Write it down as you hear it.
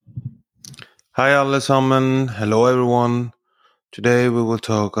Hi alle sammen, hello everyone. Today we will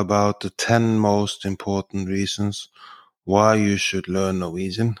talk about the 10 most important reasons why you should learn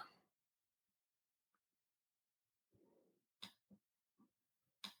Norwegian.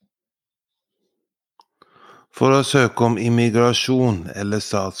 For å søke om immigrasjon eller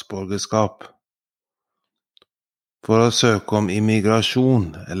statsborgerskap. For å søke om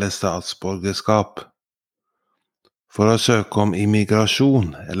immigrasjon eller statsborgerskap. For å søke om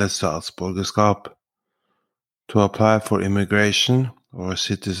immigrasjon eller statsborgerskap. To apply for immigration or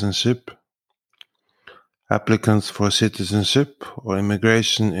citizenship. Applicants for citizenship or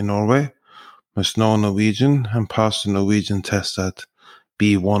immigration in Norway must know Norwegian and pass the Norwegian test at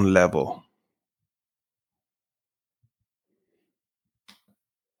B1 level.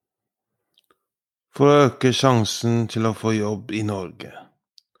 For å øke sjansen til å få jobb i Norge.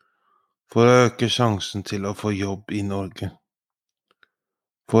 For å øke sjansen til å få jobb i Norge.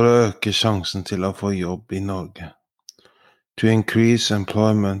 For å øke sjansen til å få jobb i Norge. To increase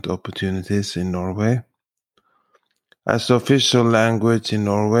employment opportunities in Norway. As the official language in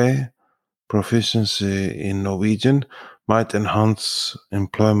Norway, proficiency in Norwegian might enhance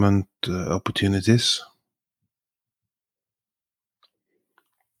employment opportunities.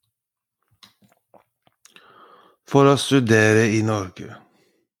 For å studere i Norge.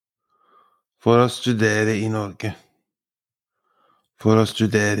 For å studere i Norge. For å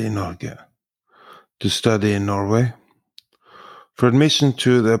studere i Norge. To study in Norway. For admission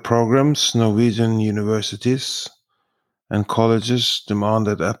to the programs, Norwegian universities and colleges demand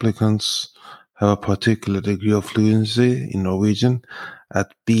that applicants have a particular degree of fluency in Norwegian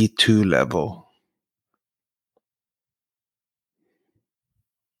at B2 level.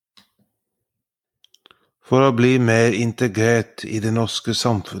 For å bli mer integrert i det norske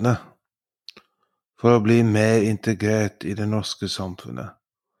samfunnet. For å bli mer integrert i det norske samfunnet.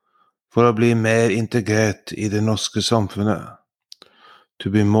 For å bli mer integrert i det norske samfunnet. To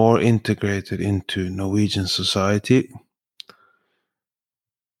be more integrated into Norwegian society.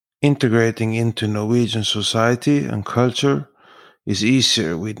 Integrating into Norwegian society and culture is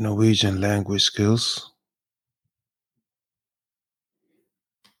easier with Norwegian language skills.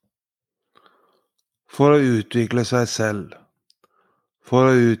 For å utvikle seg selv. For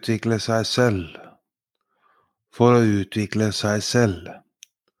å utvikle seg selv. For å utvikle seg selv.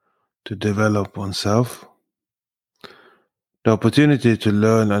 To develop oneself. The opportunity to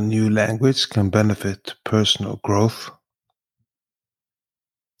learn a new language can benefit personal growth.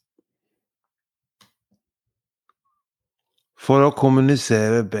 For å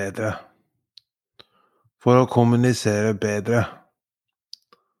kommunisere bedre. For å kommunisere bedre.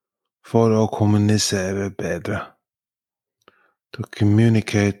 For å kommunisere bedre. To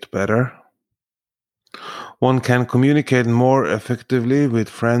communicate better. One can communicate more effectively with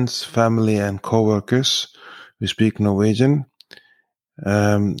friends, family, and co-workers who speak Norwegian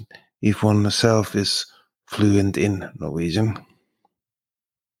if oneself is fluent in Norwegian.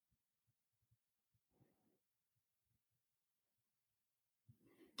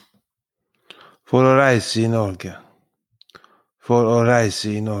 For å reise i Norge. For å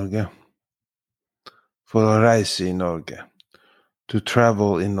reise i Norge. For å reise i Norge. To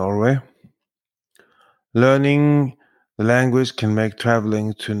travel in Norway. Learning the language can make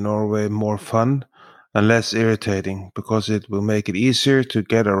traveling to Norway more fun and less irritating because it will make it easier to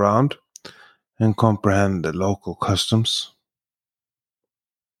get around and comprehend the local customs.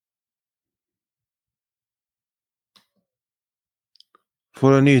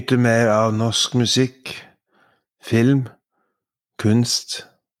 For å nyte mer av norsk musikk, film, kunst,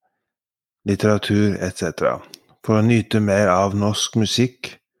 litteratur etc. For å nyte mer av norsk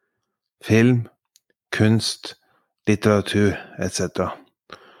musikk, film, kunst, litteratur etc.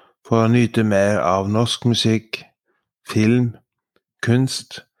 For å nyte mer av norsk musikk, film,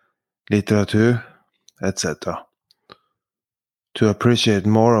 kunst, litteratur etc. To appreciate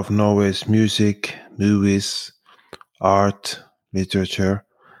more of Norway's music, movies, art, literature,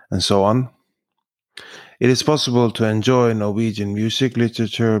 and so on. It is possible to enjoy Norwegian music,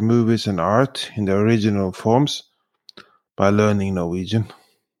 literature, movies, and art in their original forms by learning Norwegian.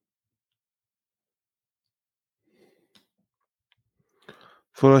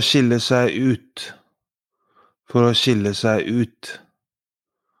 For å skille seg ut. For å skille seg ut.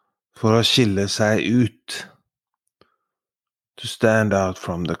 For å skille seg ut. To stand out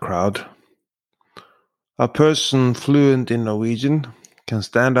from the crowd. A person fluent in Norwegian can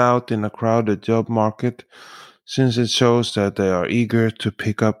stand out in a crowded job market since it shows that they are eager to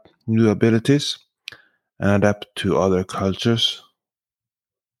pick up new abilities and adapt to other cultures.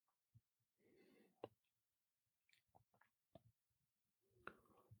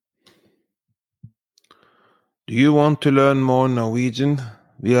 Do you want to learn more Norwegian?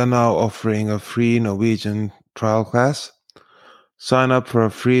 We are now offering a free Norwegian trial class. Sign up for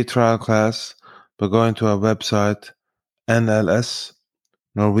a free trial class by going to our website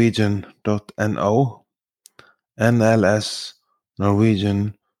nlsnorwegian.no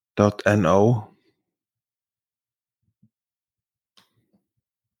nlsnorwegian.no